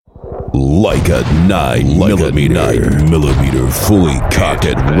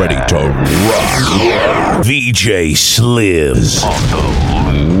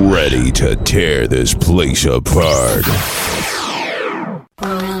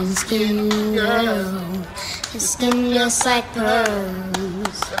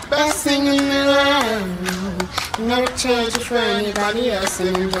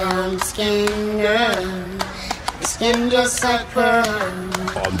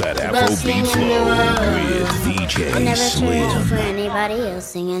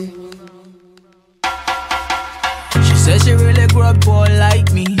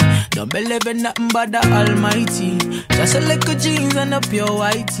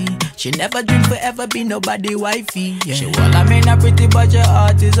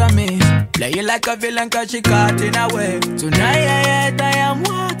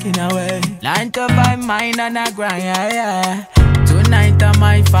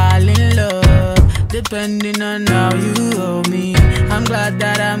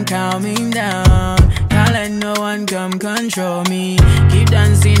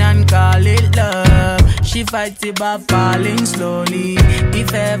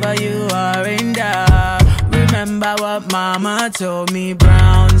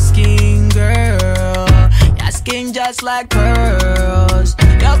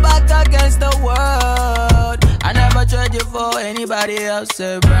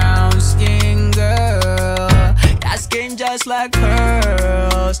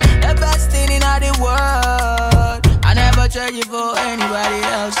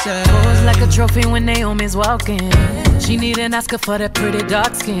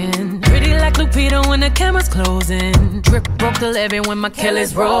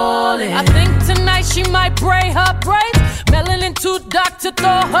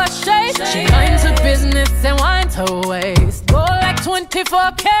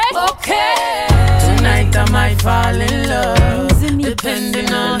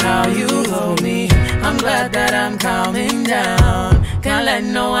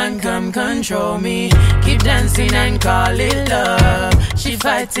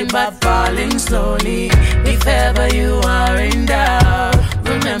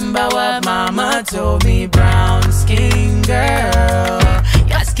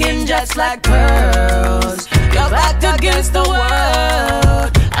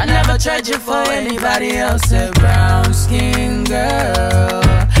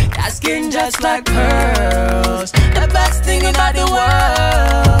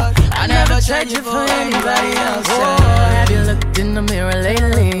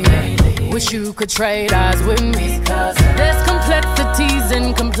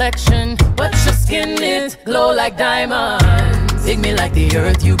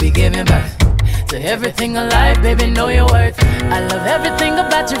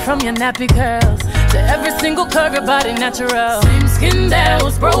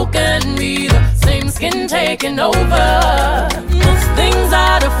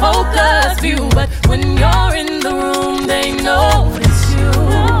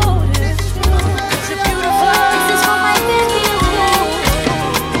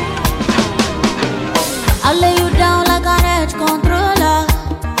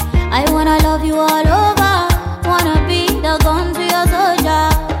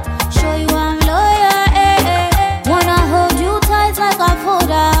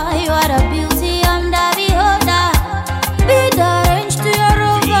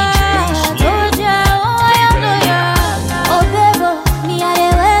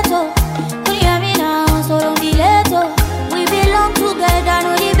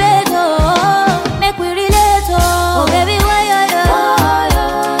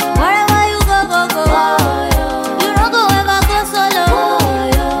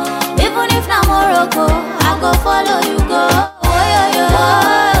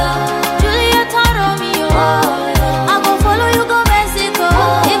follow you go Mexico,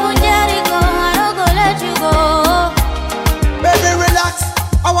 even Jericho, I don't go let you go. Baby, relax.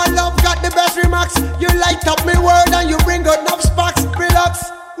 Our love got the best remarks. You light up me world and you bring out enough sparks. Relax.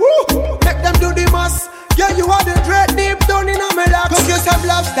 Woo. Make them do the mass. Yeah, you are the dread deep down in a relax. Cook you some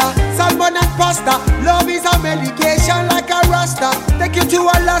lobster, salmon and pasta. Love is a medication like a rasta. Take you to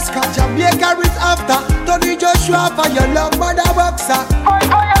Alaska, Jamaica is after. Tony Joshua for your love, mother boxer.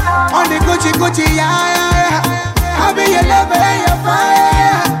 On the Gucci, yeah. I be your lover and your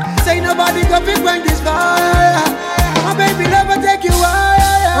fire. Say nobody can pick when this fire. My baby never take you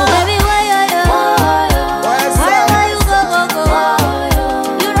higher. Oh baby, why you? Where you go?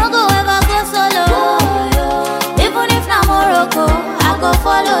 You don't go ever go solo. Even if na Morocco, I go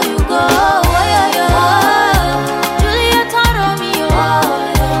follow you go. Juliet Romeo,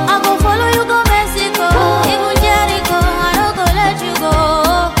 I go follow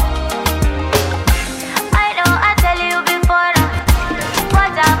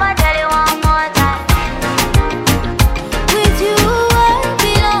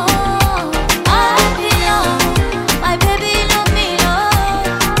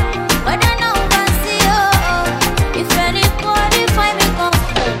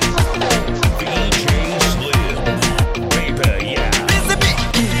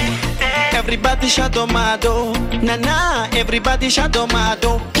Everybody shadomado, na na. Everybody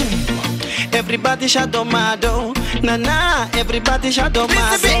shadomado, everybody shadomado, na na. Everybody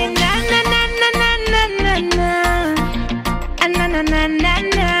shadomado. Na na na na na na na na na na na na na.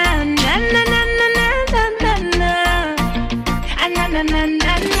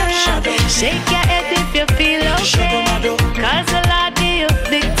 Shake your head if you feel okay, cause a lot of you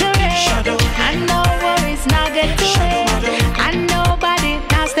victory. And no worries now get to it, and nobody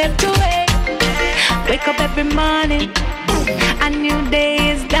now step to it. Wake up every morning, a new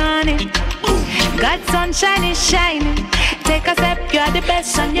day is dawning. God's sunshine is shining. Take a step, you're the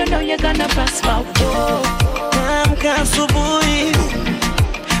best, and you know you're gonna prosper. Amka asubuhi,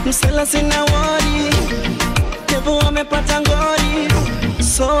 msela sina worry, Devu amepata ngori,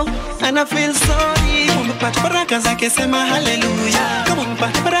 so and I feel sorry. Umepata baraka zake sema hallelujah. Kama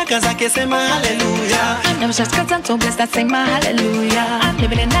umepata baraka zake sema hallelujah. I'm just cause I'm so blessed, I say my hallelujah. I'm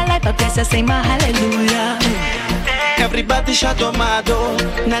living in a life of blessed, I say my hallelujah. Everybody shadomado,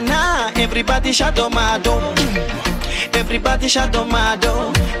 na na. Everybody shadomado, everybody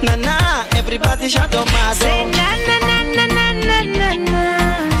shadomado, na na. Everybody shadomado. Say na na na na na na na na,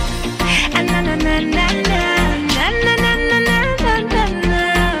 na na na na na na na na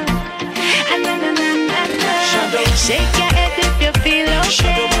na na na na. Shake your head if you feel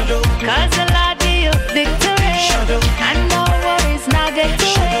okay, cause a lot of you victory. And no worries now get to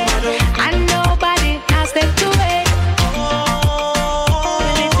it, and nobody now step to it.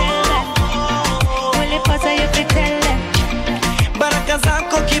 Baraka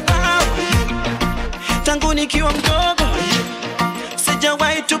zako kibao, tangu nikiwa mdogo,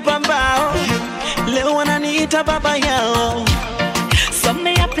 sijawahi tupa mbao, leo wananiita baba yao. So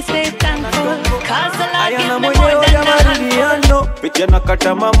me have to stay thankful, cause the Lord give me more than Mariano, vijana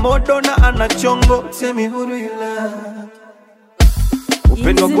kata mamodo na anachongo, semi huru ila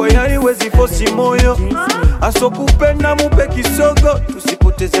upendo kwa yari wezi fosi moyo, aso kupenda mupe kisogo,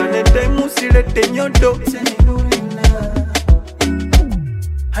 tusipotezane time usilete nyodo, semi huru ila.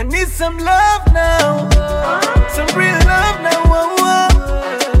 I need some love now, some real love now.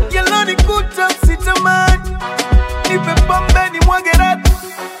 Yellow ni kuta sitamani, nipe pombe ni mwage ratu.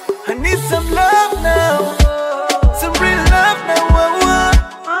 I need some love now, some real love now.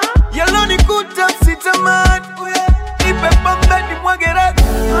 Yellow ni kuta sitamani, nipe pombe ni mwage ratu.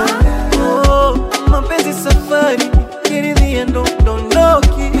 Oh, mapenzi safari, kiridhia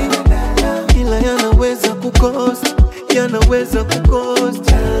ndondoki, ila yanaweza kukost, yanaweza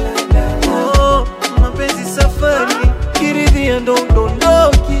kukost. Oh, mapenzi safari, kiridhia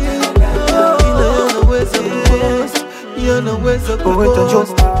ndondoki, ila yanaweza kukost, yanaweza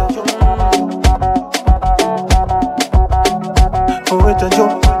kukost. Oweta jo,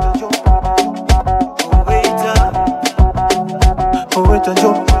 oweta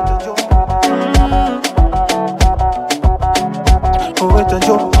jo, oweta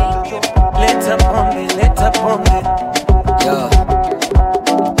jo. Leta pombe. Yo,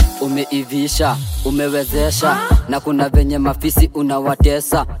 umeivisha, umewezesha, na kuna venye mafisi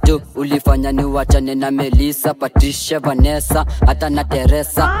unawatesa. Jo, ulifanya ni wachane na Melissa, Patricia, Vanessa, hata na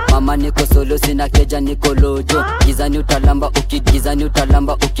Teresa. Mama niko solo, sina keja niko lojo. Gizani utalamba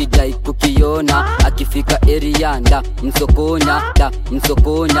ukidai kukiona. Akifika area nda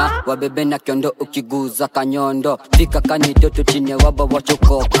msokonya, wabebe na kiondo ukiguza kanyondo. Fika kanitoto chine waba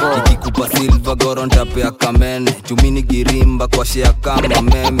wachokoko. Ikikupa silva goronta pea kamene, chumini girimba kwa shea kama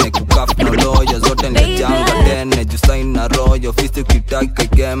meme. Kukaf na loyo zote nilejanga tene, jusain na royo fisi ukitaki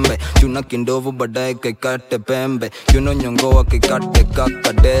kaikembe. Chuna kindovu badaye kaikate pembe, yuno nyongoa kaikate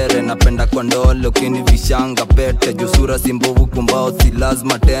kakadere. Napenda kwa ndole ukini vishanga pete, jusura simbovu kumbao si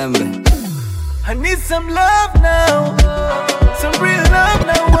lazima tembe. I need some love now, some real love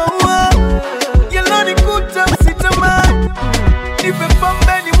now. Yellow ni kuta sitamani, nipe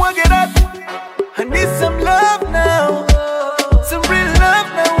pombe ni mwage ratu. I need some love now, some real love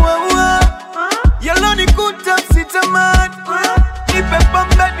now. Yellow ni kuta sitamani, nipe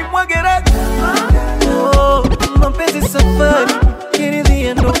pombe ni mwage ratu. Oh, mapenzi safari,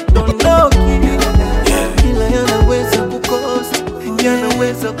 kiridhia ndondoki, ila yanaweza kukost,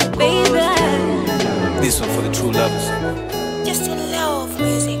 yanaweza kukost. This one for the true lovers. Just in love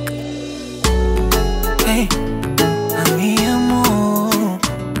music. Hey, mi amor,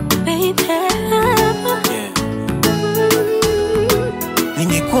 Baby. Yeah.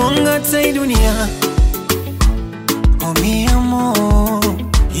 ningekuanga tai dunia. Oh mi amor,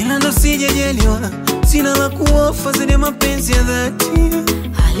 ila ndo sijajaliwa, sina la kuofa zaidi ya mapenzi ya dhati.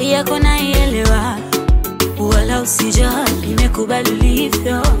 Hali yako naielewa, wala usijali, nimekubali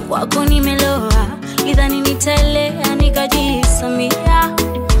ulivyo. Wako nimeloa, idhani nitaelea nikajisamia.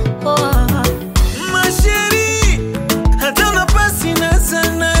 Oh,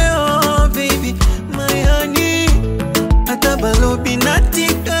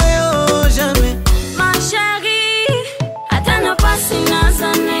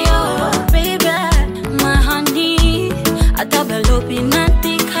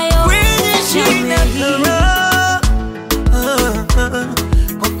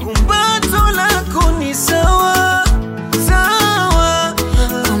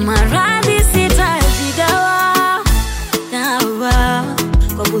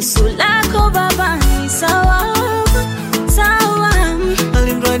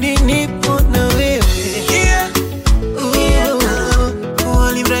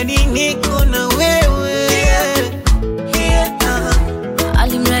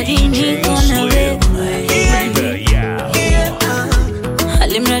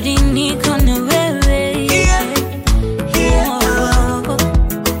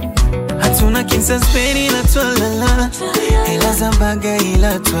 Hatuna kinsa speni ila twalala, ila zambaga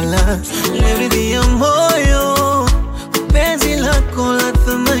ila twala. Leridhi ya moyo, penzi lako la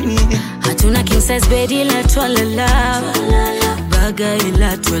thamani. Hatuna kinsa speni ila twalala, baga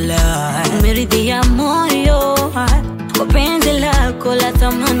ila twala. Leridhi ya moyo, penzi lako la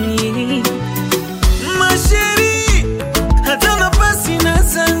thamani. Masheri, hata nafasi na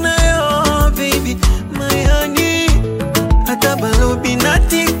sana yo, baby, my honey. Hata balobi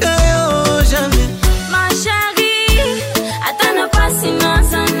natika yo, jamais. Masheri, hata nafasi na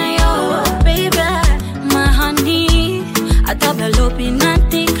sana yo, baby, my honey. Hata balobi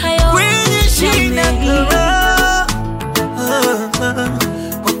natika yo, kwenye shina kara,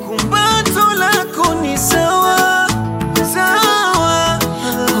 wakumbato lako ni sawa, sawa.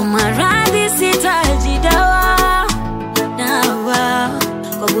 Kwa maradhi sitaji dawa, dawa.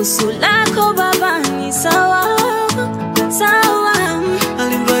 Kwa busu lako baba ni sawa, sawa.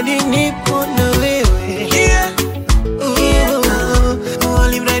 Alimradi nipo na wewe, yeah.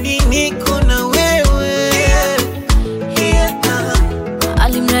 Alimradi niko na wewe, yeah.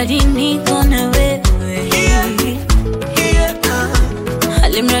 Alimradi niko na wewe, Yeah.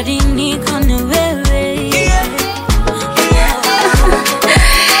 alimradi niko na wewe.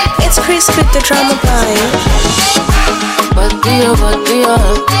 It's Chris with the drama boy. Batia, batia,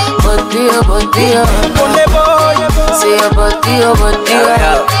 batia, batia. Say a batia,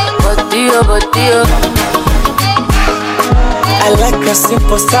 batia, batia, batia. I like a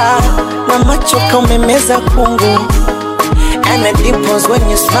simple style. Mama choka umemeza kungu. And the dimples when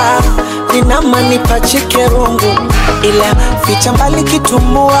you smile. Ninamani pachike rungu. Ila ficha mbali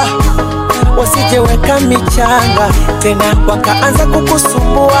kitumbua. Wasije weka michanga. Tena wakaanza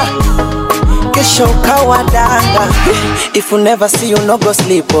kukusumbua. Kesho ukawa danga. If you never see you no go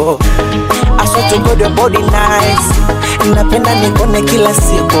sleep, oh. I swear to God your body nice. Napenda nikone kila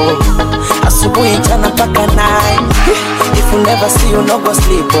siku. Asubuhi mchana mpaka night. If you never see you no go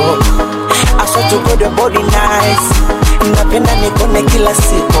sleep, oh. I swear to God your body nice. Napenda nikone kila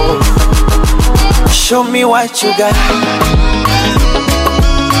siku. Show me what you got.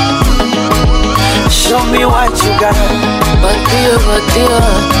 Show me what you got. Batia, batia,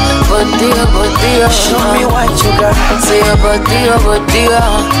 batia, batia. Show me what you got. Say a batia, batia,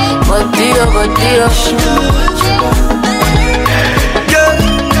 batia, batia. Show me what you got.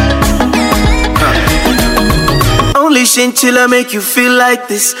 Only Chinchilla make you feel like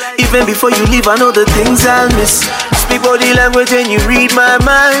this. Even before you leave, I know the things I'll miss. Speak body language when you read my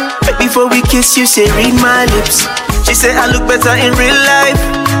mind. Right before we kiss, you say read my lips. She said I look better in real life.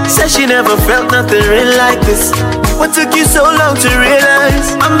 Said she never felt nothing real like this. What took you so long to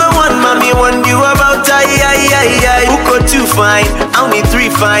realize? I'm the one mommy warned you about. Who got too fine? Only 3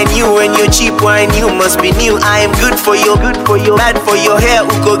 fine. You and your cheap wine. You must be new. I am good for you, bad for your hair.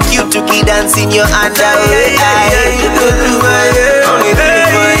 Who got cute to keep dancing your underwear? Only 3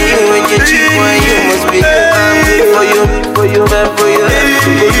 fine. You and your cheap wine. You must be new. I'm good for you, bad for your hair.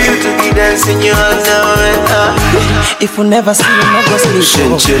 Who got cute to keep dancing your underwear? If you never see you, never sleep.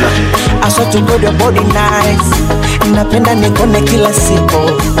 Chinchilla. I swear to God your body nice. Napenda nikone kila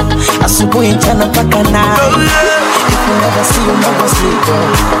siku. Asubuhi mchana mpaka night. If you never see you, never sleep.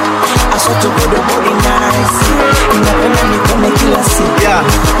 I swear to God your body nice. Napenda nikone kila siku. Yeah.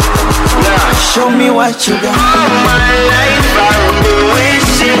 Show me what you got. All my life I've been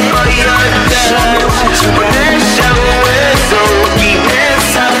wishing for your love. Show me what you got. So keep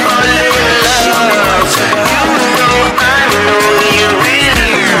this up all in love. Show me what you got. I know you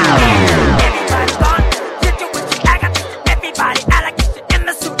really love. Everybody gone, you do what you like. Everybody alligator in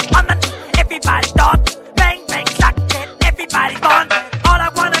the suit on the knee. Everybody done, bang bang, shot dead. Everybody gone. All I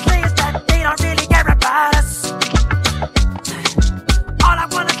wanna say is that they don't really care about us. All I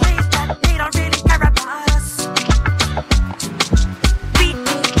wanna say is that they don't really care about us. Beat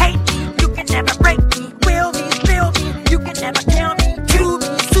me, hate me, you can never break me. Will me, spill me,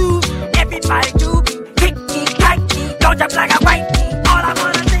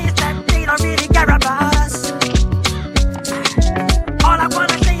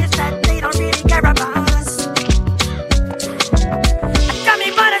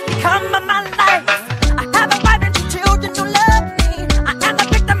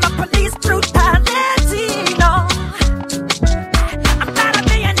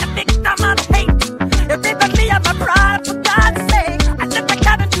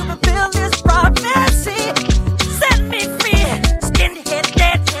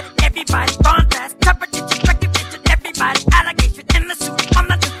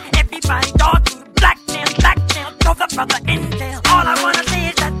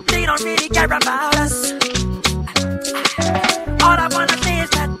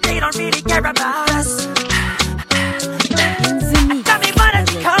 whereabouts. Tell me what has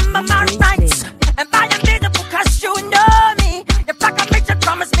become of my rights. Am I invisible cause you know me? If I can make you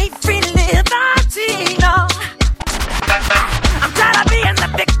promise me free liberty, no. I'm tired of being the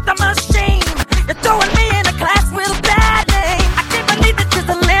victim of shame. You're throwing me in a class with a bad name. I can't believe that you're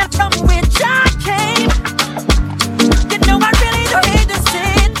the land from which I came. You know I really don't hate to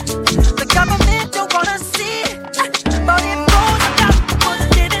see it. The government don't wanna see it, but it goes without was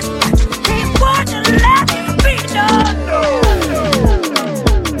didn't. He wouldn't let me know.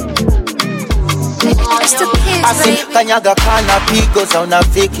 Asi kanyaga kana pigo za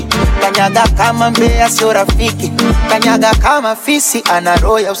unafiki. Kanyaga kama mbea sio rafiki. Kanyaga kama fisi ana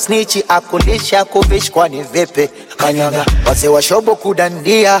roho ya usnichi. Akulisha kuvishi kwani vipi. Kanyaga wase wa shobo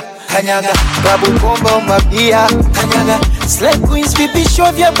kudandia. Kanyaga babu komba umabia. Kanyaga slay queens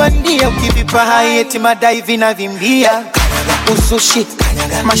vipisho vya bandia. Ukivipa hai eti madai vina vimbia. Kanyaga usushi.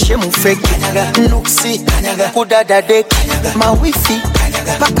 Kanyaga mashemu fake. Kanyaga nuksi. Kanyaga kudada dek. Kanyaga mawifi.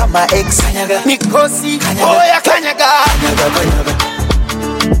 Paka ma ex Mikosi Oya kanyaga Kanyaga Kanyaga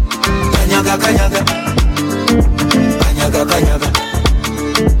Kanyaga Kanyaga Kanyaga Kanyaga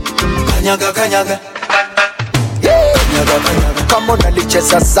Kanyaga Kanyaga Kama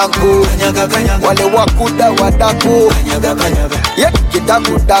nalicheza zangu Kanyaga Kanyaga Wale wakuda wadaku Kanyaga Kanyaga Yek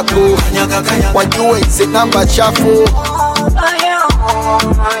kitaku daku Kanyaga Kanyaga Wajue hizi namba chafu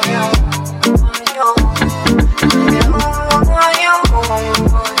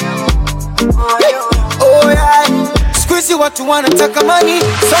Oh yeah, squeezy watu wanataka money,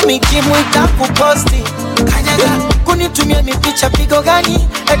 so mikimu itakuposti. Kanyaga, kunitumia mipicha pigo gani,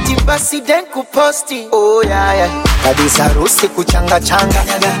 eti basi den kuposti. Oh yeah, yeah. Kabisa harusi kuchanga changa,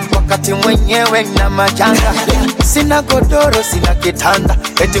 wakati mwenyewe na majanga. Sina godoro, sina kitanda,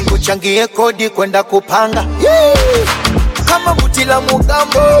 eti nkuchangie kodi kwenda kupanga. Yeah. Kama buti la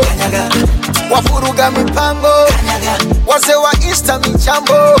mugambo, wafuruga mipango, wazee wa Insta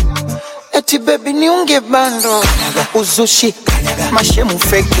michambo. Eti baby niunge bando uzushi mashemu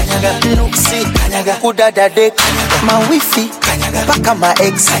fake nuksi kudada dek mawifi paka ma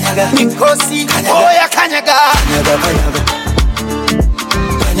ex mikosi oya kanyaga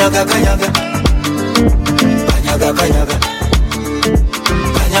kanyaga kanyaga kanyaga kanyaga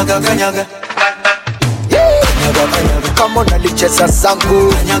kanyaga kanyaga kama nalicheza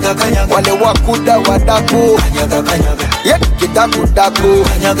zangu wale wakuda wadaku yek kitaku daku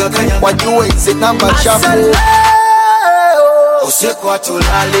wajue hizi namba chafu usiku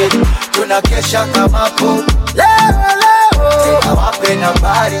watulale tunakesha kamapo tena wape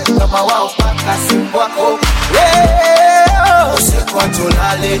nambari kama wao paka simu wako usiku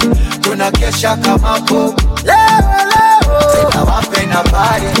watulale tunakesha kamapo tena wape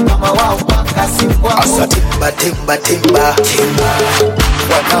nambari kama wao paka simu wako asa timba timba timba timba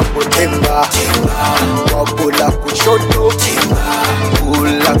wanambo timba timba wabula kushoto timba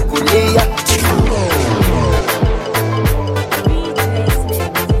ula kulia timba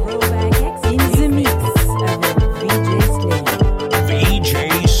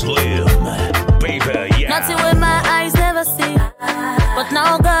VJ Slim, baby, yeah. Nothing with my eyes never see, but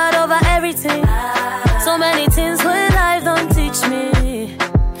now God over everything. So many things with life don't teach me,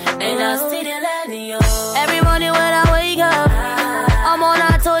 and I still learning you. Every morning when I wake up, I'm on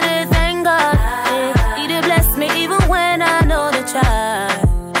I told it, thank God. He did bless me even when I know the try.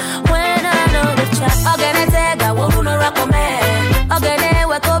 When I know the try. Again I tell I won't rock on me. Again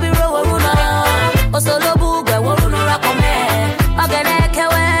we go be roll runa. O solo buga won't rock on me. Again I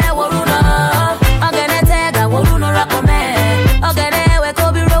can't we runa. Again I tell I won't rock on me. Again we go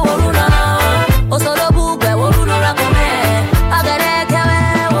be roll runa. O solo buga won't rock on me. Again I can't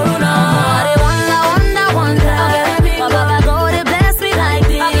we runa. I wonder wonder. My Baba God he bless me like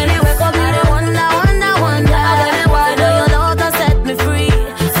this. Again we go be the wonder. Again why do your Lord set me free?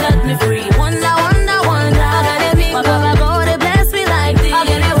 Set me free. Wonder. Again my Baba God he bless me like this.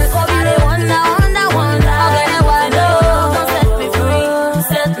 Again we go be the wonder. Again why do your Lord set me free?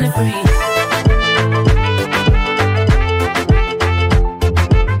 Set me free.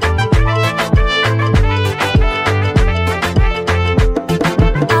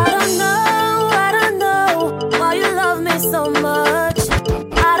 I don't know why you love me so much.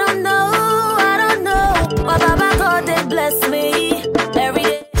 I don't know why Baba God they bless me every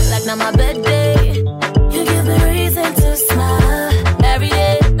day, like now my birthday. You give me reason to smile every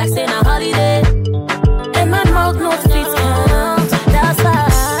day, like saying a holiday. And my mouth no feet count. That's why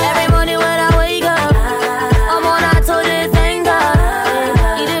every morning when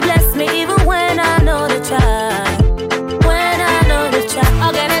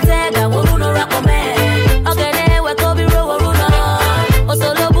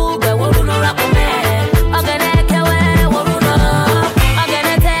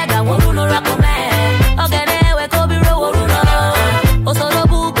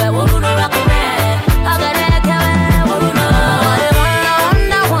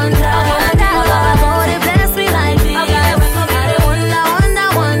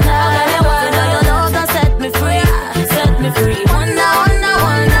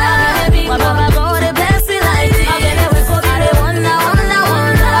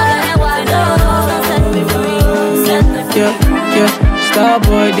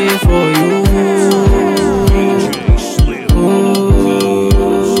boy there for you.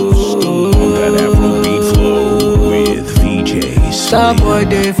 That Afrobeat flow with VJ Slim. Star boy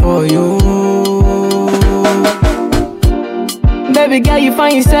there for you. Baby girl, you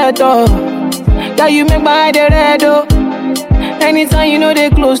find yourself oh. Girl, you make my eye red oh. Anytime you know they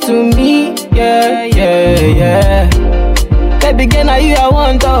close to me, yeah, yeah, yeah. Baby girl, now you I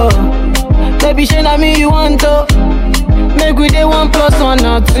want oh. Baby, shey na me you want oh. Make we dey 1 + 1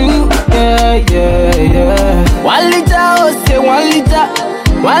 or 2, yeah, yeah, yeah. 1 liter oh say 1 liter,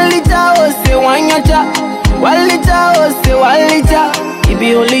 1 liter oh say 1 yacha, 1 liter oh say 1 liter. It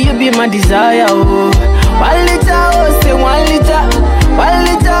be only you be my desire oh. 1 liter oh say 1 liter, 1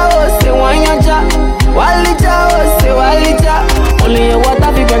 liter oh say 1 yacha, 1 liter oh say 1 liter. Only your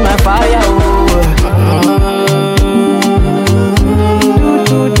water fi burn my fire oh.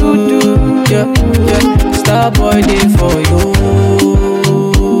 Yeah, yeah. Star boy day for you.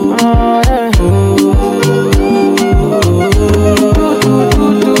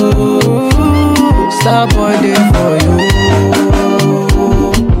 Star boy day for you.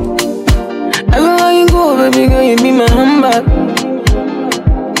 Everywhere you go, baby girl, you be my handbag.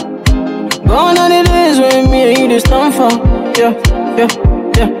 Gone are the days when me and you just stand for. Yeah, yeah,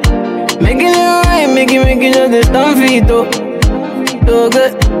 yeah. Making it right, make it just the stand for it though. So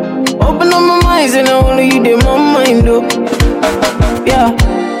good. Open up my mind, and only you did my mind, though. Yeah,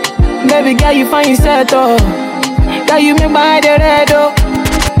 baby girl, you find yourself, oh. Girl, you make my eye red, oh.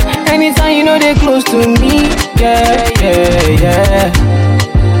 Anytime you know they close to me, yeah, yeah, yeah.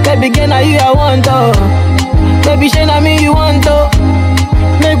 Baby girl, now you I want, oh. Baby, shey na me you want, oh.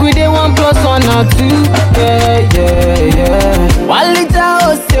 Make we dey 1 + 1 or 2, yeah, yeah, yeah. 1 liter,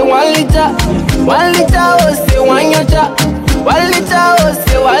 oh, say 1 liter, 1 liter, oh, say 1 yacha. 1 liter, oh,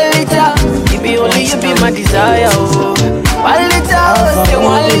 say 1 liter. It be only you be my desire, oh. 1 liter, oh, say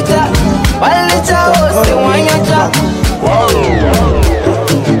 1 liter. 1 liter, oh, say 1 yacha.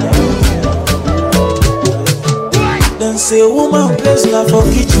 Then say woman place na for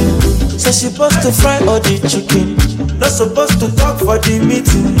kitchen. Say she supposed to fry all the chicken. Not supposed to talk for the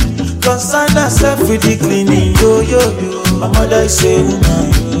meeting. Concern herself with the cleaning. Yo, yo, yo. My mother is a woman.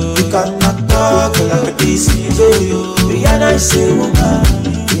 You cannot talk like this. Yo, yo. Rihanna is a woman.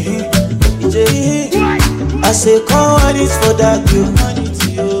 I say, come on it for that, you.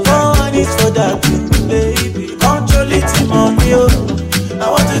 Come on it for that, you. Baby, control it, mommy, yo. I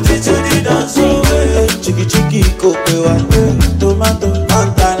want to teach you the dance, oh, chiki chiki, kopewa, tomato,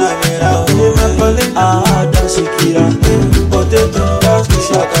 montana, mera, oh, dance kira, potato, dance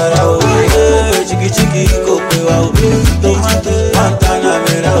shakara, oh, chiki chiki, kopewa, tomato, montana,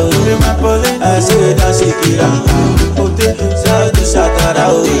 mera, oh, I say dance kira, potato, dance shakara,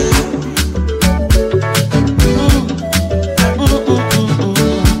 oh.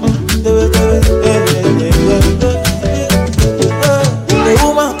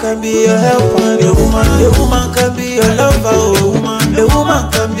 Be your helper, a woman can be your lover, a woman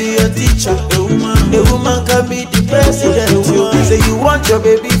can be your teacher, a woman can be the president. You say you want your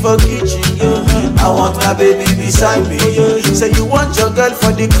baby for kitchen, I want my baby beside me. Say you want your girl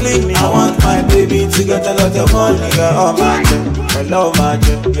for the cleaning, I want my baby to get a lot of money. Oh my God, hello my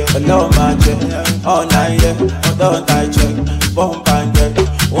God, hello my God, all night yeah, don't I check, bump and get,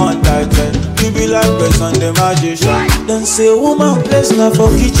 one night check. You be like the Sunday magician. Then say woman place na for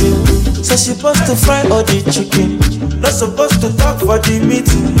kitchen. Say she supposed to fry all the chicken. Not supposed to talk for the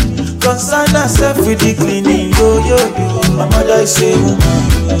meeting. Concern herself with the cleaning. Yo, yo, yo. My mother is a woman.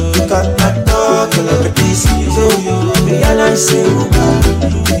 You cannot talk like this. Yo, yo. Rihanna is a woman.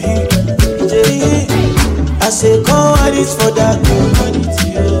 I say come on it for that.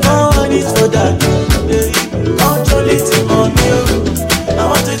 Come on it for that. Control it, mommy. I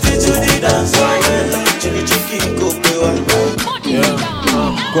want to teach you the dance. Chiki chiki kopewa.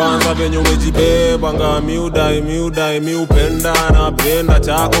 Kwanza venye umejibeba nga miudai miupenda napenda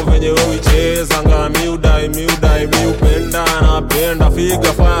chako venye uicheza nga miudai miupenda napenda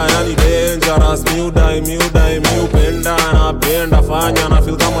figa fire yani dangerous miudai miupenda napenda fanya na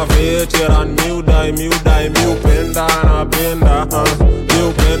feel kama veteran miudai miupenda napenda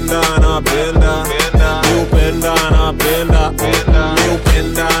miupenda napenda miupenda napenda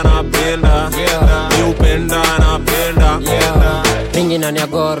miupenda napenda miupenda napenda Ringi nani ya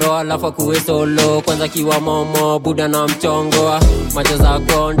goro alafu kuwe solo. Kwanza kiwa momo buda na mchongo. Macho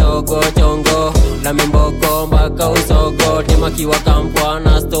zako ndogo chongo la mimboko mpaka usogo. Tema kiwa kampwa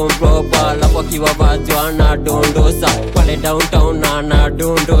na stone proper. Alafu kiwa vatwa na dondosa. Pale downtown na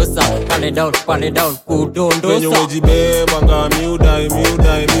dondosa. Pale down kudondosa. Venye umejibeba nga miudai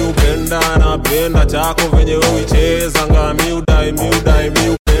miupenda napenda chako venye uicheza nga miudai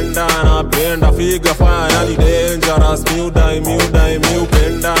miupenda figa fire yani dangerous. Miudai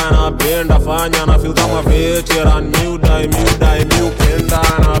miupenda napenda fanya na feel kama veteran. Miudai miupenda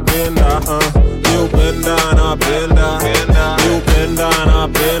napenda miupenda napenda miupenda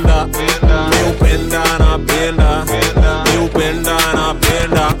napenda miupenda napenda miupenda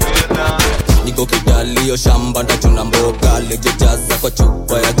napenda. Niko kidalio shamba ndachuna mboga lejejaza kwa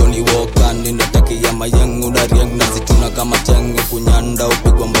chupa ya Johnny Walker. Ninatakia mayengu na rieng na zituna kama chenge kunyanda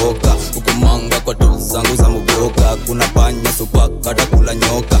upigwa mboka. Ukumanga kwa tuzi zangu za muboka. Kuna panya supaka takula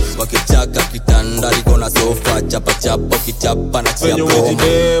nyoka. Wakichaka kitanda liko na sofa. Chapa chapa kichapa na chia boma. Venye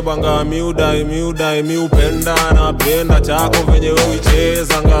ujibeba nga miudai miupenda napenda. Chako venye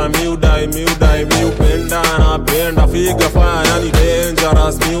uicheza nga miudai miupenda napenda. Figa fire yani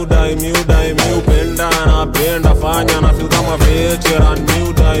dangerous. Miudai miupenda napenda fanya na feel kama veteran.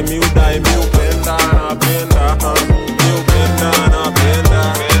 Miudai miupenda napenda miupenda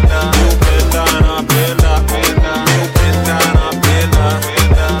napenda miupenda napenda miupenda napenda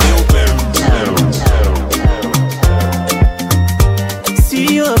miupenda.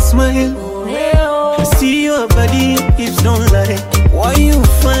 See your smile, see your body, hips don't lie. Why you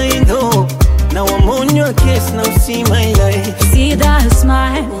find hope? Now I'm on your case, now see my life. See that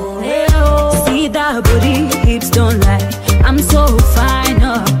smile, see that body, hips don't lie. I'm so fine,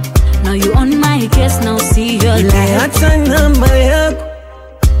 oh. Now you on my case, now see your life. Hata namba yako,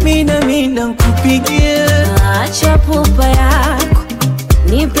 mina nkupigie. Acha pupa yako,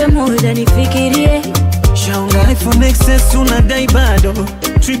 nipe muda nifikirie. Shaunga iPhone XS unadai bado.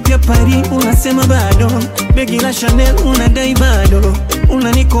 Trip ya Paris unasema bado. Begi la Chanel unadai bado.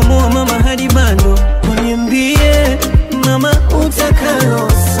 Unanikomoa mama hadi bando. Niambie mama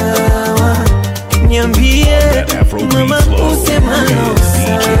utakalo sawa. Niambie mama usemalo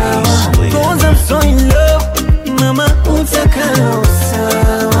sawa. Cause I'm so in love. Mama utakalo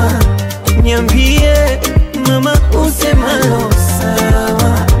sawa. Niambie mama usemalo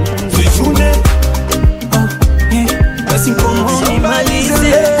sawa. Vijune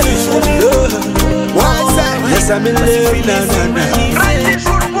yes, I'm in love,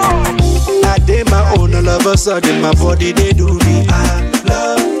 I did my own, all of a sudden my body they do me. I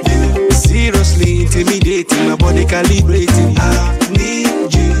love you, seriously intimidating, my body calibrating. I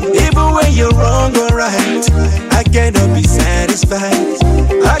need you, even when you're wrong or right, I cannot be satisfied.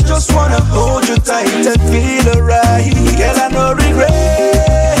 I just wanna hold you tight and feel alright. Girl, I no regret.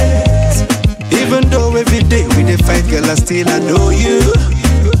 Even though every day we dey fight, girl, I still adore you.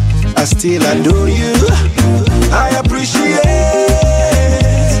 I still adore you. I appreciate.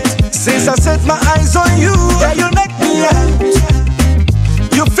 Since I set my eyes on you, yeah, you knock me out.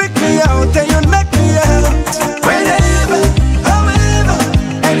 You freak me out and you knock me out. Whenever, however,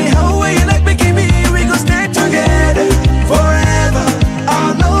 anyhow way you like me, give me, we gon' stay together forever.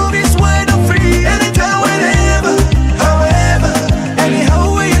 Our love is wide and free, anytime, whenever, however,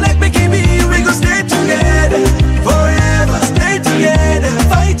 anyhow way you like me, give me, we gon' stay together forever. Stay together,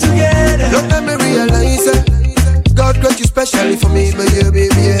 fight together. Don't let me realize it. God got you specially for me, baby.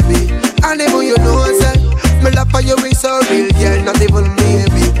 And even you know I said, my love for you is so real, girl, not even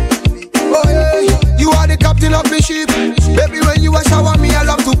maybe. Oh yeah, you are the captain of the ship. Baby, when you a shower me, I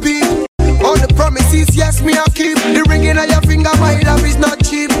love to peep. All the promises, yes, me I keep. The ringing on your finger, my love is not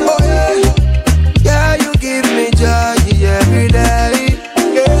cheap. Oh yeah, yeah, you give me joy every day.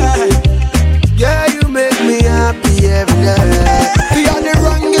 Yeah, you make me happy every day. The other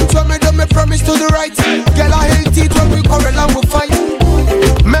wrong, you told me, don't me promise to the right. Girl, I hate it when we quarrel and we fight.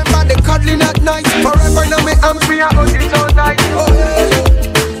 Remember the cuddling at night. Forever now me I'm free about it all night. Oh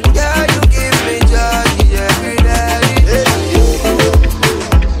yeah, yeah, you give me joy every day.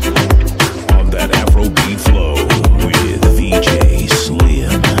 On that Afrobeat flow with VJ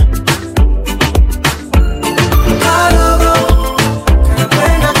Slim.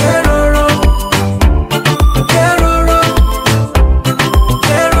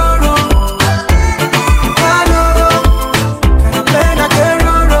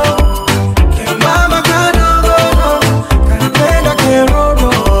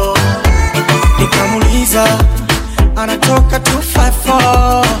 Anatoka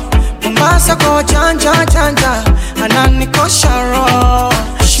 254 Mombasa kwa janja ananikosha roho.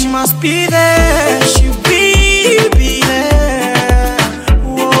 She must be there, she be there.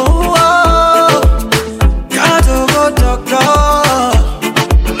 Whoa, whoa. Kadogo dogo.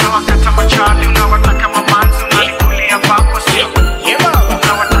 Unawakata machali, unawataka mamanzi, unalikulia papo sio.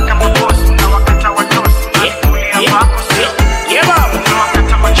 Unawataka mabosi, unawakata watosi, unalikulia papo sio.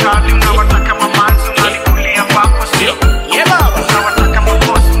 Unawakata machali, unawataka mamanzi, unalikulia papo sio. Unawataka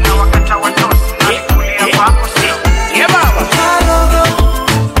mabosi, unawakata watosi, unalikulia papo sio.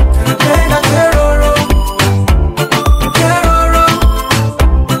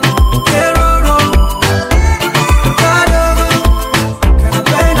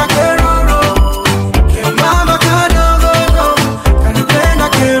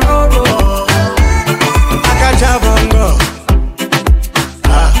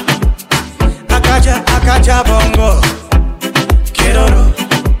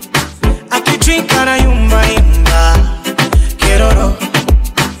 akishika na yumba yumba keroro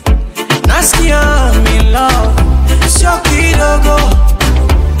nasikia mi love sio kidogo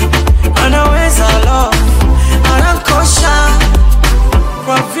anaweza love anakosha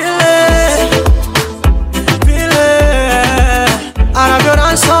kwa vile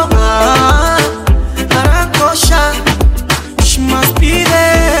anavyonasoma anakosha. She must be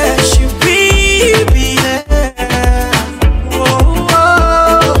there, she be there. Oh,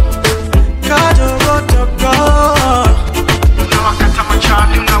 oh. Kadogo dogo. Unawakata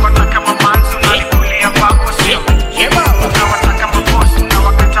machani, unawataka mamanzi, unalikulia kwako sio? Yeah baba. Unawataka mabosi,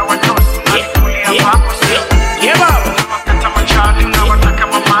 unawakata watosi, unalikulia kwako sio? Yeah baba. Unawakata machani, unawataka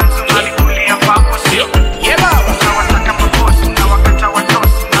mamanzi, unalikulia kwako sio? Yeah baba. Unawataka mabosi, unawakata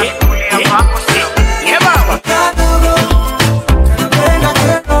watosi, unalikulia kwako sio? Yeah baba.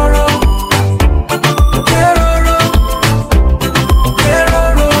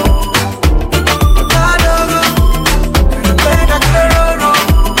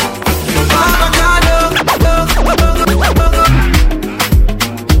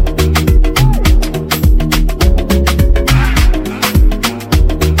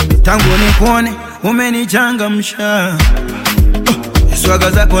 Tangu nikuone umenichangamsha,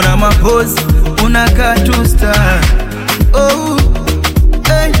 swaga zako na mapozi unakaa tu star. Oh,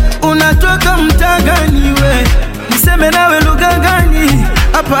 hey, unatoka mtaa gani we? Niseme nawe lugha gani?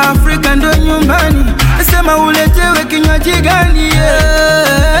 Hapa Afrika ndo nyumbani, sema uletewe kinywaji gani?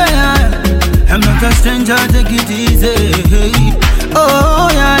 Yeah. I'm not a stranger, take it easy. Hey. Oh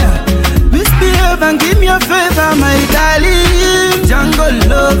yeah, misbehave and give me a favor, my darling. Jungle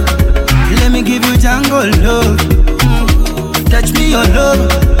love, let me give you jungle love. Touch me your love,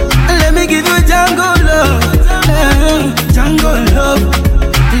 let me give you jungle love. Jungle love,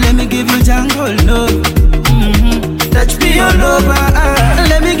 let me give you jungle love. Touch me your love,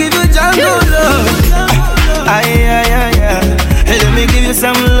 let me give you jungle love. Ay ay ay ay, let me give you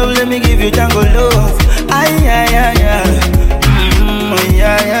some love, let me give you jungle love. Ay ay ay ay,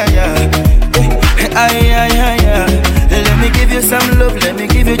 ay ay ay. Ay, ay, ay, ay. Let me give you some love, let me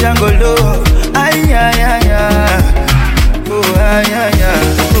give you jungle love. Ay, ay, ay, ay. Oh, ay, ay,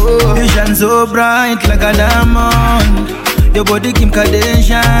 ay. Oh. You shine so bright like a diamond. Your body Kim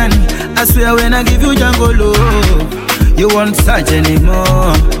Kardashian. I swear when I give you jungle love, you won't search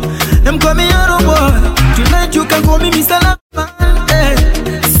anymore. Them call me Yoro boy. Tonight you can call me Mr. Laman. Hey.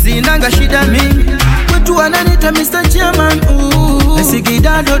 Sinanga shida mingi. Kwetu wananita Mr. Chairman. Ooh.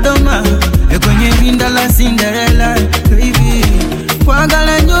 Nesigida Dodoma. Kwenye rinda la Cinderella, baby.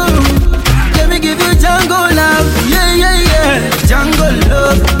 Kwangala nyo. Let me give you jungle love. Yeah, yeah, yeah. Jungle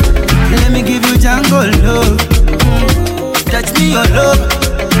love. Let me give you jungle love. Touch me your love.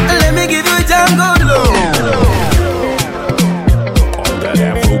 Let me give you jungle love. On that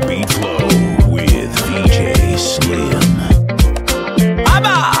Afrobeat flow with DJ Slim.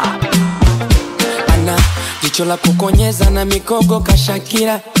 Baba! Ana jicho la kukonyeza na mikogo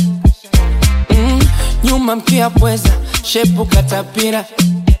kashakira. Nyuma mkia pweza, shepu katapira.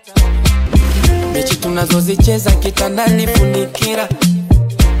 Mechi tunazozicheza kitandani funikira.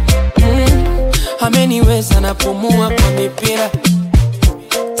 Ameniweza napumua kwa mipira.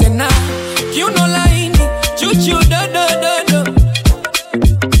 Tena, kiuno laini, chuchu dodo dodo.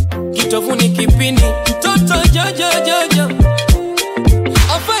 Kitovu ni kipindi, mtoto jojo jojo.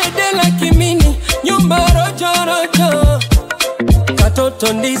 Afaedela kimini, nyumba rojo rojo.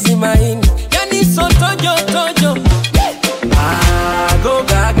 Katoto ndizi maini, yani sotojo tojo. Go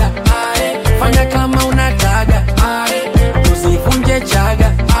gaga, fanya kama unataga. Usivunje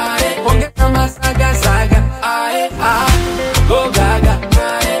chaga, ongeza masaga saga. Go gaga,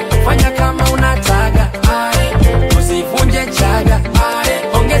 fanya kama unataga. Usivunje chaga,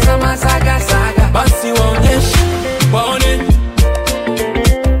 ongeza masaga saga. Basi waonyeshe, waone,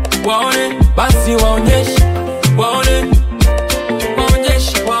 waone. Basi waonyeshe, waone,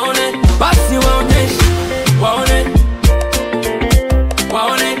 waonyeshe, waone. Basi waonyeshe, waone,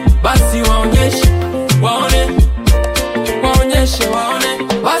 waone. Basi waonyeshe, waone, waonyeshe, waone.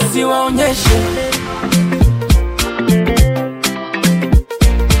 Basi waonyeshe.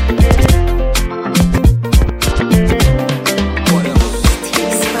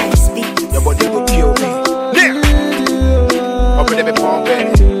 Your body will kill me. Up in every palm,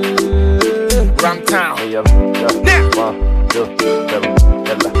 baby. Ram town. Now. 1, 2, 7,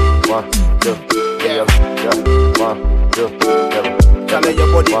 1, 2, yeah. 1, 2, 7. Tell her your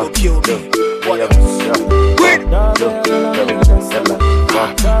body will kill me. What else? Wait. 1, 2, 7,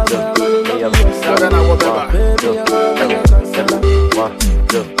 1, 2,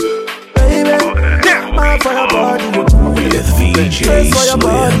 With VJ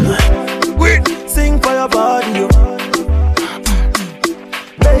Slim. Sing for your body, yo.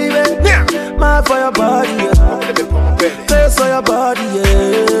 Baby, mad for your body, yeah. Place for your body,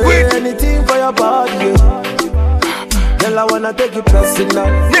 yeah. Anything for your body, yeah. Girl, I wanna take you personal.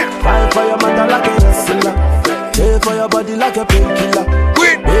 Fight for your mother like a wrestler. Pay for your body like a painkiller.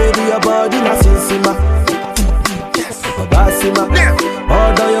 Baby, your body na sinsima. Babasima.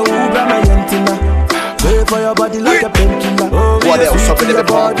 Order your Uber, my yentina. Pay for your body like a painkiller. What else up in the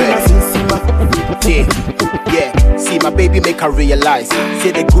body? Yeah. See my baby make her realize.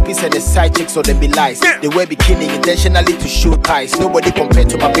 Say the groupies and the side chicks or them be lies. They wear bikini intentionally to show ties. Nobody compared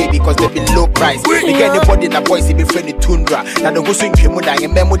to my baby cause they be low price. They get anybody in the boys they be friendly tundra. Now the go swing Kimuda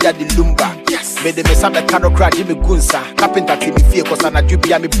and memo that the lumba. Yes. Made them some the cano crash Jimmy Gunsa. Carpenter Timmy fear cause I'm a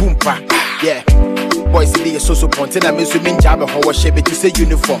dubi me boompa. Yeah. Boys in the so pontin and me swimming jam and how she be to say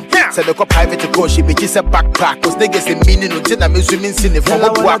uniform. Say the private to go she be just a backpack. Cause niggas in meaning until I'm swimming in the form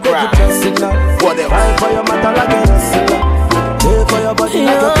of what else? For your mother like a wrestler. Pay for your body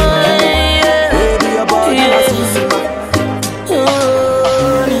like a painkiller. Baby, your body like a sinsima.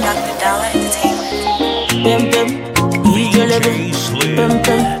 Dr. Dollar Entertainment. Bem bem, ijelebe. Bem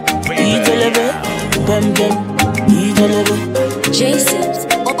bem, ijelebe. Bem bem, ijelebe. J-Sips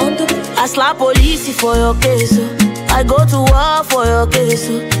on the I slap police for your case. I go to war for your case.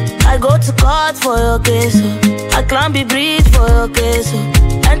 I go to court for your case. I climb the bridge for your case.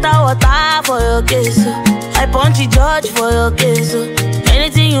 Enter water for your case. I punch the judge for your case.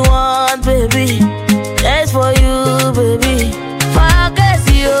 Anything you want, baby, that's for you, baby. For your case,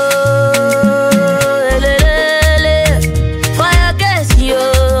 yo. For your case, yo.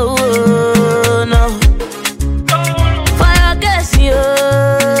 No. For your case, yo.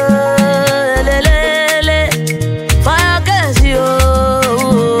 For your case, yo.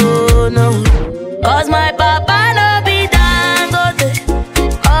 No. Cause my papa no be Dangote.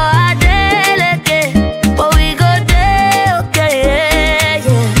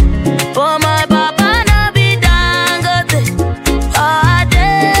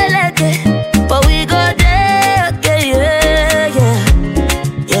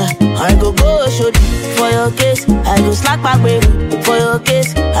 I go slack back baby for your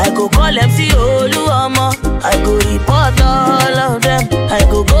case. I go call MC Oluomo. I go report all of them. I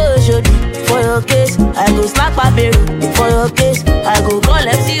go show for your case. I go slack back baby for your case. I go call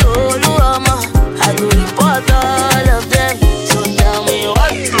MC Oluomo. I go report all of them. So tell me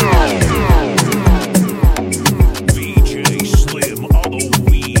what you want. VJ Slim on the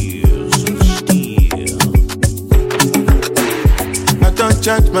wheels of steel. I don't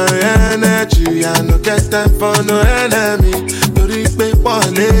charge my energy. I no get time for no enemy. Tori pe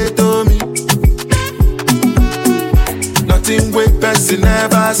pole to me. Nothing with person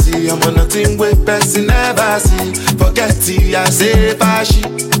never see. I'm on nothing with person never see. Forget it, I say fashi.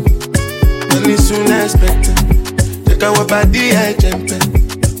 Money soon expected. Take our body, I jump.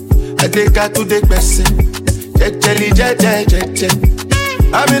 I take her to the person. Jelly.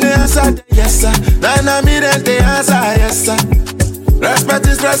 I'm in the answer, yes sir. Then I'm in the answer, yes sir. Respect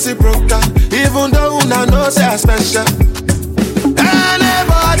is reciprocal, even though una know say I special.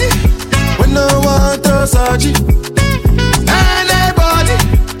 Anybody, we no want to search it. Anybody,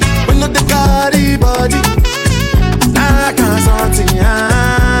 we no the carry body. I can't something, I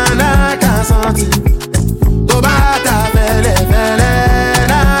can't something. Go back to fele,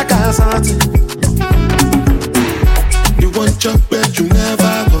 I can't something. You want job where you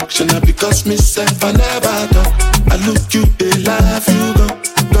never work, shall not because myself I never talk. I look you, they laugh, you go,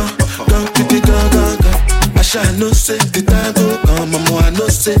 kitty, go. I shall no say the time go come, mama, I no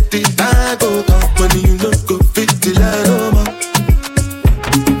say the time go come. Money you no go fit the line, no more.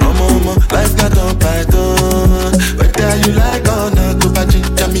 Mama, life got on python. Whether you like or not, go back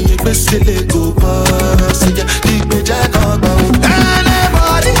to me, you best silly go boss. Yeah, keep me jack on.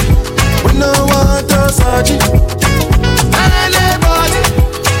 Anybody, we no want to search it. Anybody,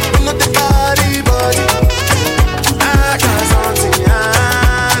 we no the body.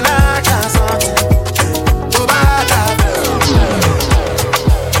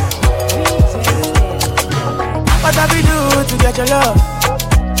 To get your love,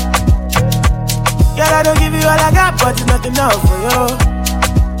 girl, I don't give you all I got, but it's not enough for you.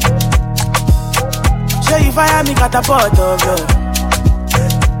 Show you fire me, catapult of love.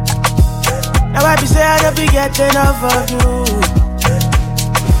 Now I be say I don't be getting enough of you.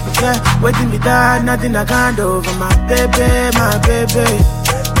 Yeah, waiting me down, nothing I can't do for my baby, my baby.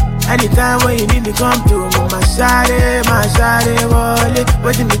 Anytime when you need me, come to me, my shawty, wallet.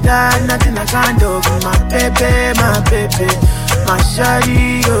 Waiting me down, nothing I can't do for my baby, my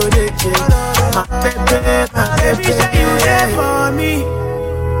shawty, oh, my baby, you there for me.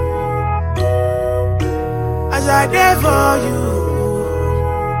 I there for you.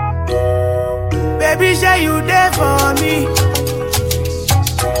 Baby, say you there for me.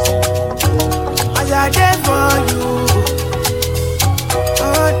 As I there for you.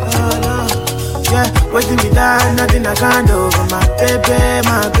 Oh, no, no. Yeah, waiting me down, nothing I can't do for my baby,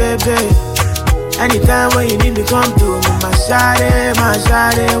 my baby. Anytime when you need me, come to me, my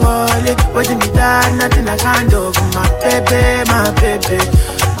shawty, wallet. Waiting me down, nothing I can't do for my baby, my baby.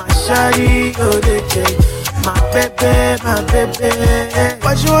 My shawty, oh, they take. My baby.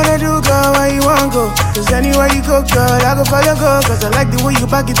 What you wanna do, girl? Where you wanna go? Cause anywhere you go, girl, I go follow, go. Cause I like the way you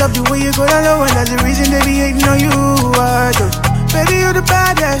back it up, the way you go down low. And that's the reason they be hating on you, baby, you the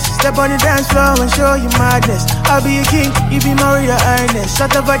baddest. Step on the dance floor and show you madness. I'll be a king, you be Maria Ernest.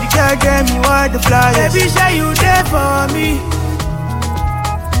 Shut up, body, girl, damn, you are the flyest. Baby, say you there for me.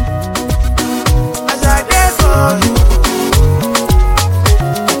 As I there for you.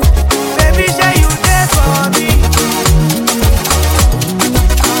 Baby, say you there for me.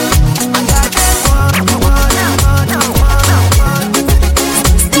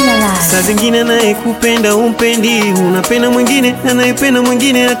 Saa zingine anayekupenda umpendi, unapenda mwingine anayependa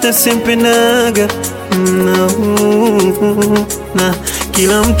mwingine hata sempendaga. Na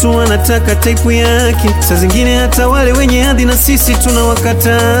kila mtu anataka type yake. Saa zingine hata wale wenye hadhi na sisi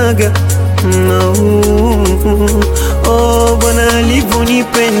tunawakataga. Oh, Bwana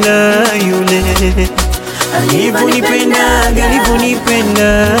alivyonipenda yule, alivyonipenda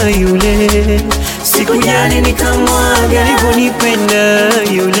yule, sikujali nikamwaga. Alivyonipenda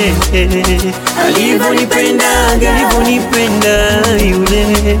yule, alivyonipenda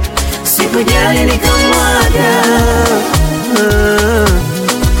yule, sikujali nikamwaga.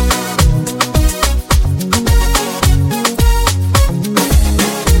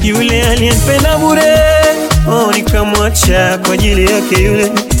 Yule aliyempenda bure, oh, nikamwacha kwa ajili yake.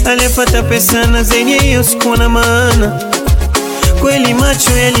 Yule aliyepata pesa na zenye hiyo sikuwa na maana. Kweli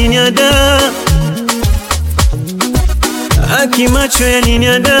macho yaliniada, aki macho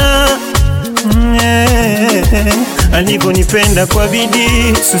yaliniada. Alivyonipenda kwa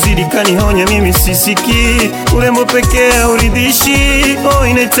bidii, suzidi kanihonya mimi sisiki. Urembo pekee hauridhishi, oh,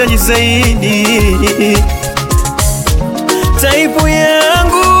 inahitaji zaidi. Taipu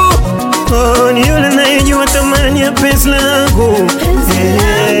yangu, oh, ni yule anayejua thamani ya penzi langu.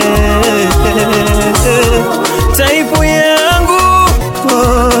 Taipu yangu,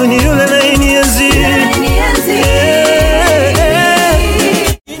 oh, ni yule anayenienzi.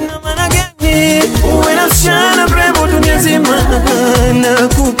 Ina maana gani uwe na msichana mrembo dunia nzima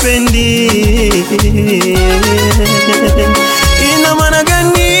nakupendi? Ina maana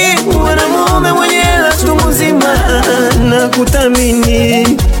gani uwe na mume mwenye hela chungu nzima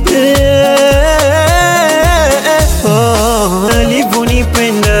nakuthamini? Oh,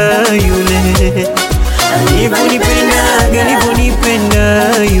 alivyonipenda yule,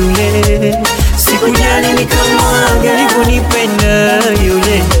 alivyonipenda yule, sikujali nikamwaga. Alivyonipenda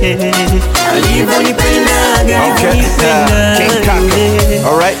yule, alivyonipenda yule,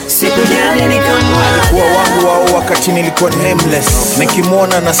 sikujali nikamwaga. Alikuwa wangu wao wakati nilikuwa nameless,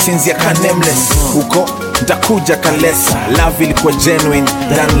 nikimwona na sinzia ka nameless. Uko ntakuja kalesa, love ilikuwa genuine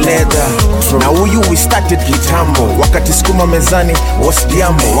than leather. Na huyu we started kitambo, wakati skuma mezani was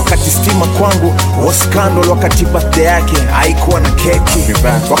jambo, wakati stima kwangu was scandal, wakati birthday yake haikuwa na keki,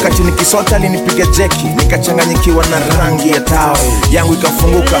 wakati nikisota alinipiga jeki, nikachanganyikiwa na rangi ya tao yangu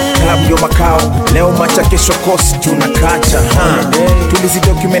ikafunguka, club ndio makao. Leo macha kesho kosi tunakacha, tulizi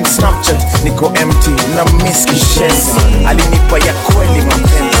document Snapchat, niko empty na miss kishenzi. Alinipa ya kweli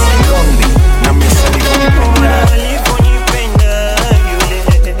mapenzi, lonely na miss alivyonipenda.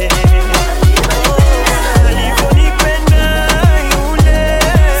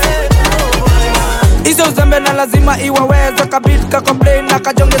 Izo uzembe na lazima iwaweze, kabit ka complain na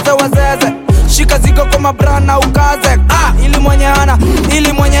kajongeze wazeze. Shika ziko kwa mabrana ukaze,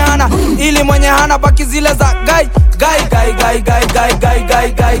 ili mwenye hana baki zile za gai.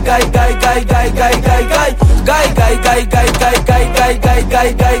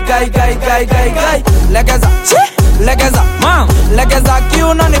 Legeza, legeza, mam, legeza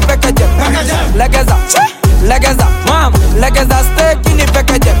kiuno ni pekeje. Legeza, mam, legeza steak ni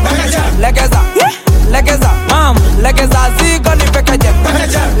pekeje. Legeza, mam, legeza zigo ni pekeje.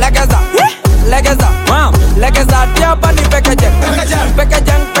 Legeza, mam, legeza diaba ni pekeje.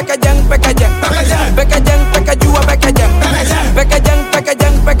 Pekejeng, pekejua pekejeng. Pekejeng,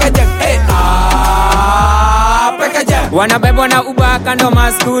 hey, pekejeng.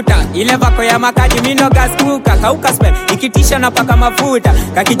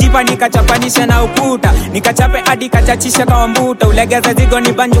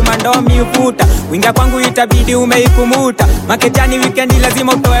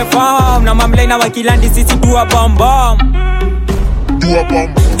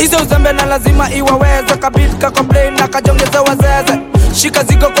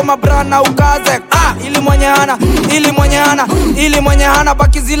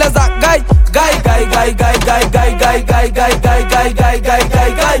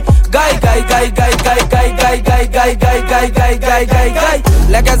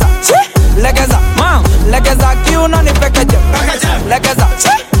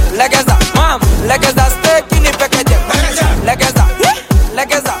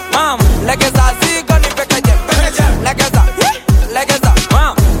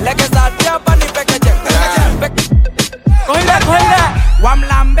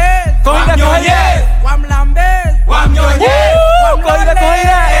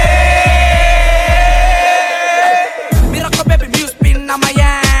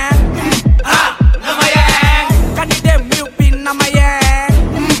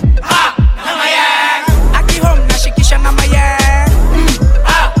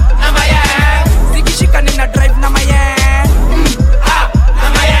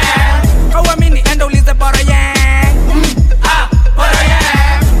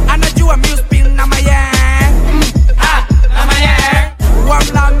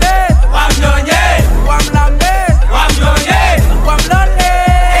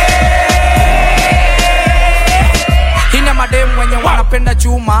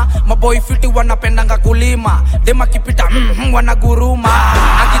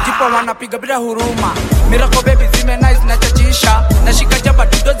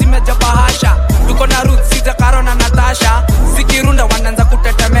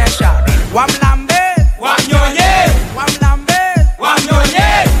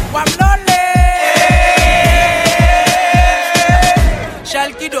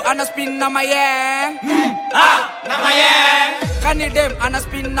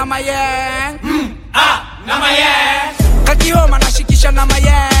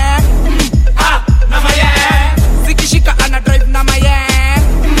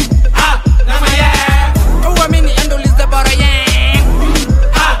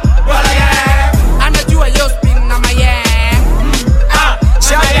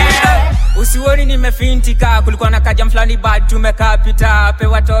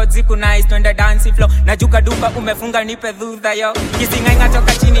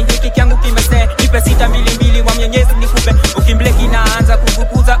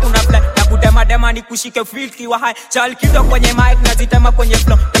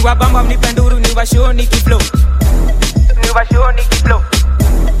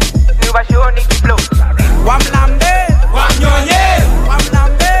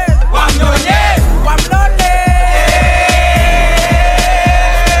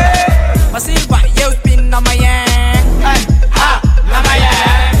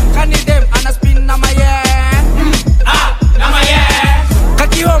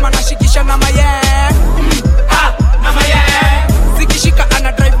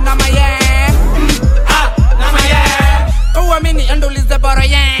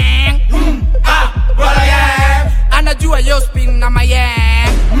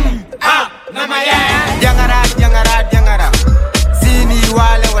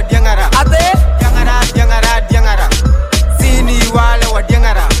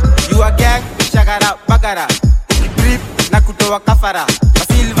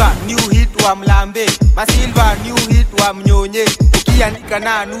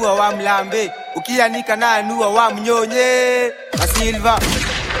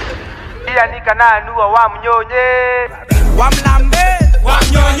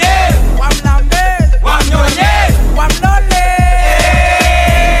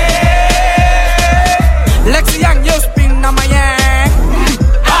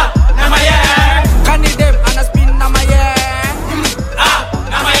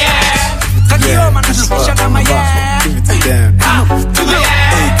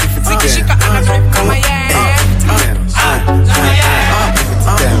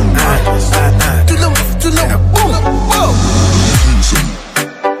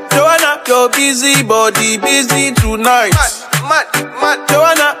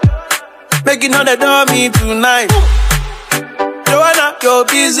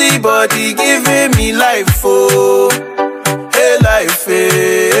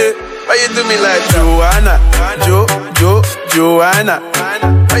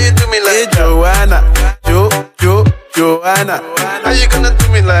 Joanna. How you gonna do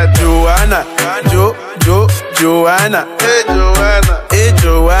me like Joanna? Joanna. Hey Joanna. Hey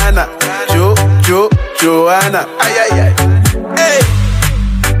Joanna. Joanna. Ay ay ay. Hey.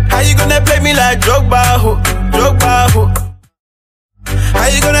 How you gonna play me like Drogba ho? How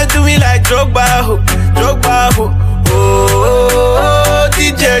you gonna do me like Drogba ho? Oh,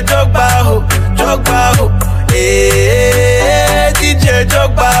 DJ Drogba ho. Hey, DJ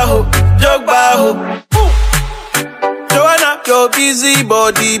Drogba ho. Joanna, your busy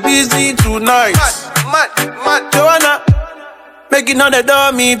body busy tonight. Mad. Joanna, making all the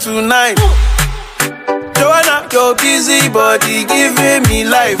dummy tonight. Joanna, your busy body giving me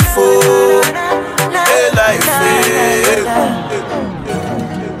life, oh, hey, life, hey.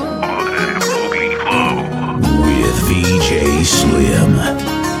 With VJ Slim.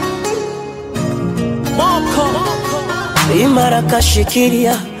 Imara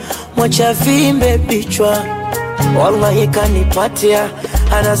kashikilia, mwacha vimbe bichwa. Wallahi kanipatia,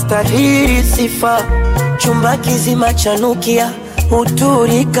 anastahili sifa. Chumba kizima chanukia,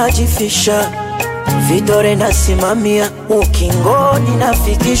 uturi kajifisha. Vidore nasimamia, ukingoni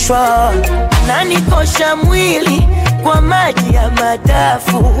nafikishwa. Nanikosha mwili kwa maji ya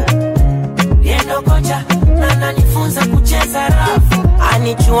madafu. Yendo kocha, na nanifunza kucheza rafu.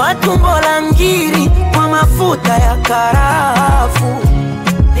 Anichua tumbo la ngiri kwa mafuta ya karafu.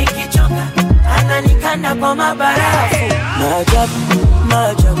 Nikichoka, ananikanda kwa mabarafu.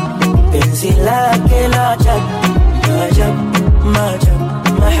 Maajabu, penzi lake la ajabu. Maajabu,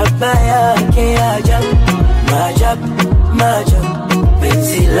 mahaba yake ya ajabu. Maajabu,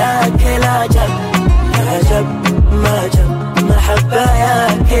 penzi lake la ajabu. Maajabu, mahaba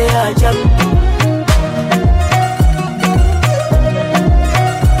yake ya ajabu.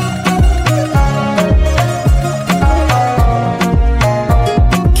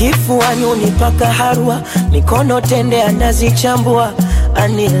 Kifuani unipaka harwa, mikono tende anazichambua,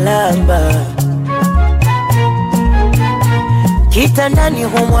 anilamba. Kitandani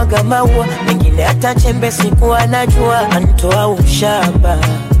humwaga maua, mengine hata chembe siku anajua, anitoa ushamba.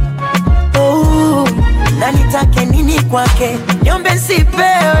 Oh, na nitake nini kwake, nyombe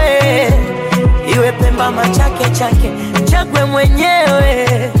sipewe. Iwe Pemba machake chake, chagwe mwenyewe.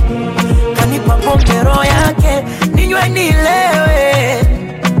 Kanipa pombe roho yake, ninywe nilewe.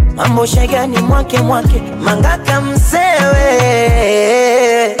 Mambo shegani mwake, mangaka msewe.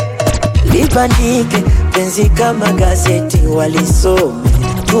 Libandike, penzi kama gazeti walisome.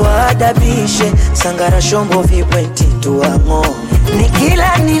 Tuadabishe, sangara shombo vipweti tuangone.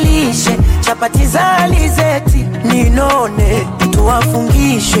 Nikila nilishe, chapati za alizeti ninone.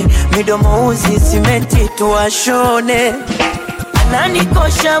 Tuwafungishe, midomo uzi simenti tuwashone.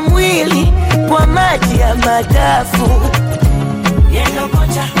 Ananikosha mwili kwa maji ya madafu. Yendo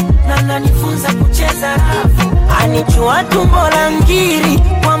kocha, na nanifunza kucheza rafu. Anichua tumbo la ngiri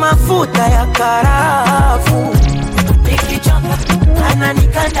kwa mafuta ya karafu. Nikichoka,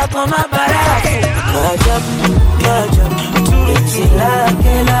 ananikanda kwa mabarafu. Maajabu, penzi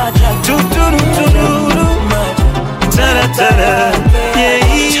lake la ajabu. Tara,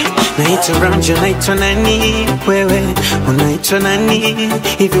 yeah. Naitwa Ramja, naitwa nani? Wewe unaitwa nani?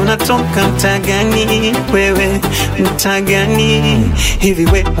 Hivi unatoka mtaa gani? Wewe mtaa gani? Hivi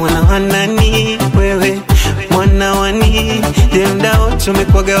we mwana wa nani? Wewe mwana wani? Demdao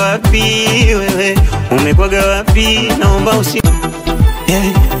tumekwaga wapi? Wewe umekwaga wapi? Naomba usi yeah.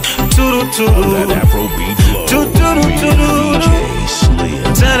 Turu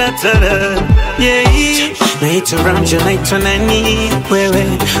Tara, yeah. Naitwa Ramja, naitwa nani? Wewe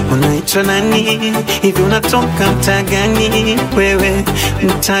unaitwa nani? Hivi unatoka mtaa gani? Wewe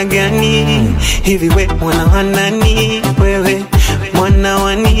mtaa gani? Hivi we mwana wa nani? Wewe mwana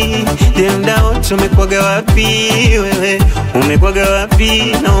wani? Demdao tumekwaga wapi? Wewe umekwaga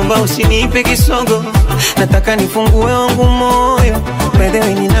wapi? Naomba usinipe kisogo, nataka nifungue wangu moyo. By the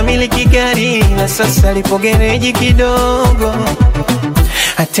way ninamiliki gari na sasa lipo gereji kidogo.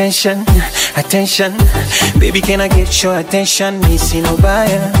 Attention, baby, can I get your attention? Me sino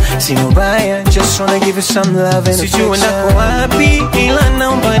baya, just wanna give you some love and affection. Sijui nako wapi, ila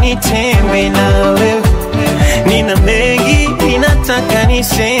naomba nitembe nawe. Nina mengi, ninataka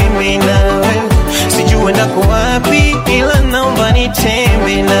niseme nawe. Sijui nako wapi, ila naomba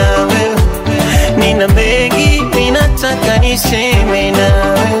nitembe nawe. Nina mengi, ninataka niseme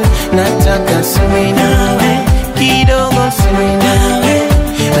nawe. Nataka seme nawe, kidogo seme nawe.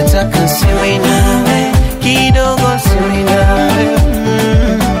 Nataka seme nawe, kidogo seme nawe.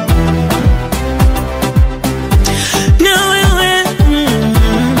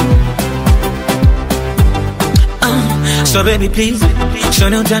 So baby please, show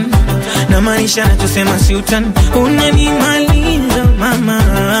no turn. Na maisha tusema si utan. Unanimaliza mama.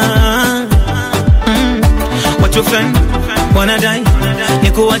 What your friend wanna die?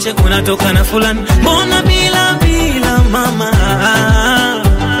 Nikuache kunatoka na fulani. Mbona bila mama?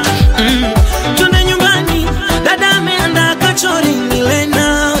 Twende nyumbani, dada ameandaa kachori nile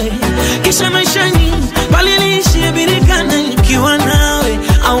nawe. Kisha maishani, bali niishie birikana nikiwa nawe.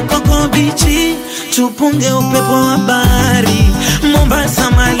 Au koko bichi, tupunge upepo wa bahari.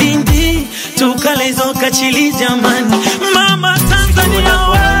 Mombasa Malindi, tukalezo kachili jamani. Mama Tanzania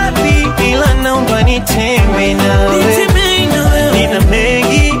wapi? Ila naomba nitembe nawe. Nina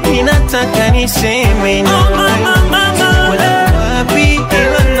mengi, ninataka niseme nawe. Wapi?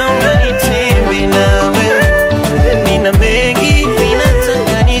 Ila naomba nitembe nawe. Nina mengi,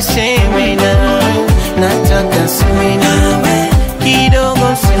 ninataka niseme nawe. Nataka seme nawe,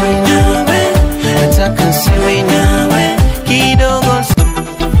 kidogo seme nawe. Nataka seme nawe, kidogo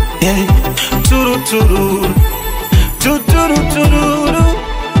seme. Turu turu, tuturu tururu,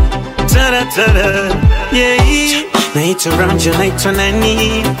 tara tara, yeah. Naitwa Ramjo, naitwa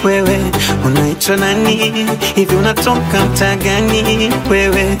nani wewe? Unaitwa nani? Hivi unatoka mtaa gani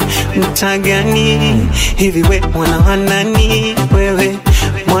wewe? Mtaa gani? Hivi we mwana wa nani wewe?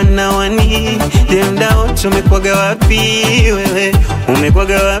 Mwana wani? Je, mdao tumekwaga wapi wewe?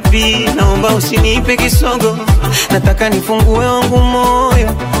 Umekwaga wapi? Naomba usinipe kisogo, nataka nifungue wangu moyo.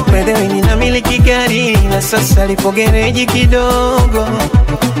 By the way ninamiliki gari na sasa lipo gereji kidogo.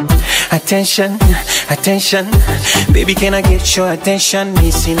 Attention, attention, baby can I get your attention? Me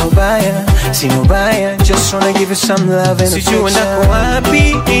see no buyer, just wanna give you some love and affection. Sijui nako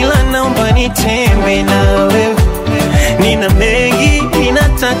wapi, ila naomba nitembe nawe. Nina mengi,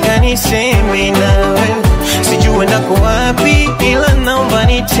 ninataka niseme nawe. Sijui nako wapi, ila naomba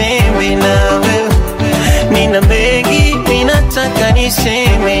nitembe nawe. Nina mengi, ninataka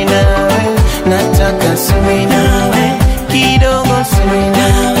niseme nawe. Nataka seme nawe, kidogo seme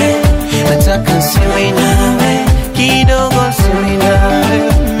nawe. Nataka seme nawe, kidogo seme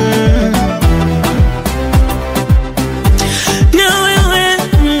nawe.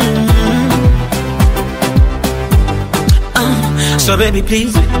 So baby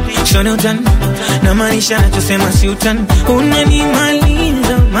please, show no turn. Na maisha tusema si utan.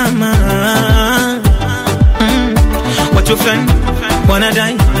 Unanimaliza mama. What your friend wanna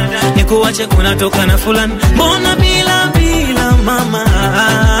die? Nikuache kunatoka na fulani. Mbona bila mama?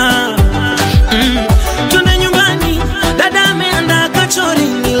 Twende nyumbani, dada ameandaa kachori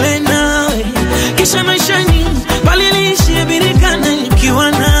nile nawe. Kisha maishani, bali niishie birikana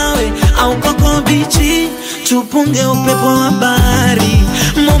nikiwa nawe. Au koko bichi, tupunge upepo wa bahari.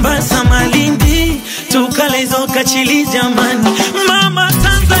 Mombasa Malindi, tukalezo kachili jamani. Mama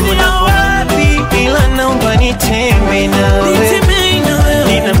Tanzania wapi? Ila naomba nitembe nawe.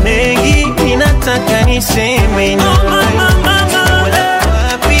 Nina mengi, ninataka niseme nawe.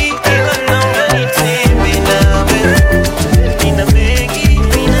 Wapi? Ila naomba nitembe nawe. Nina mengi,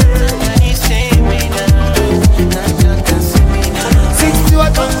 ninataka niseme nawe. Nataka seme nawe. 60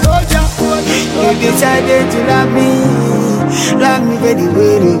 watt on soldier. You decided to love me very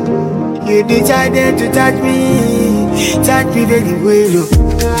well. You decided to touch me very well.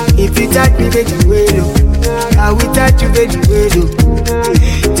 If you touch me very well, I will touch you very well.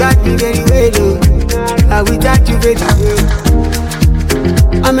 Touch me very well, I will touch you very well.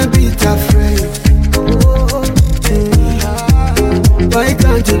 I'm a bit afraid. Why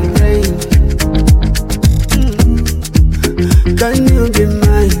can't it rain? Can you be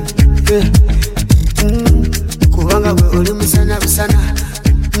mine? Kubanga we oli musana busana.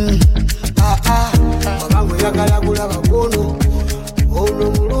 Wabangu yagala kulaba kono.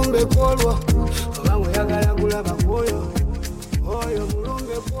 Ono mulumbe kolwa. Wabangu yagala kulaba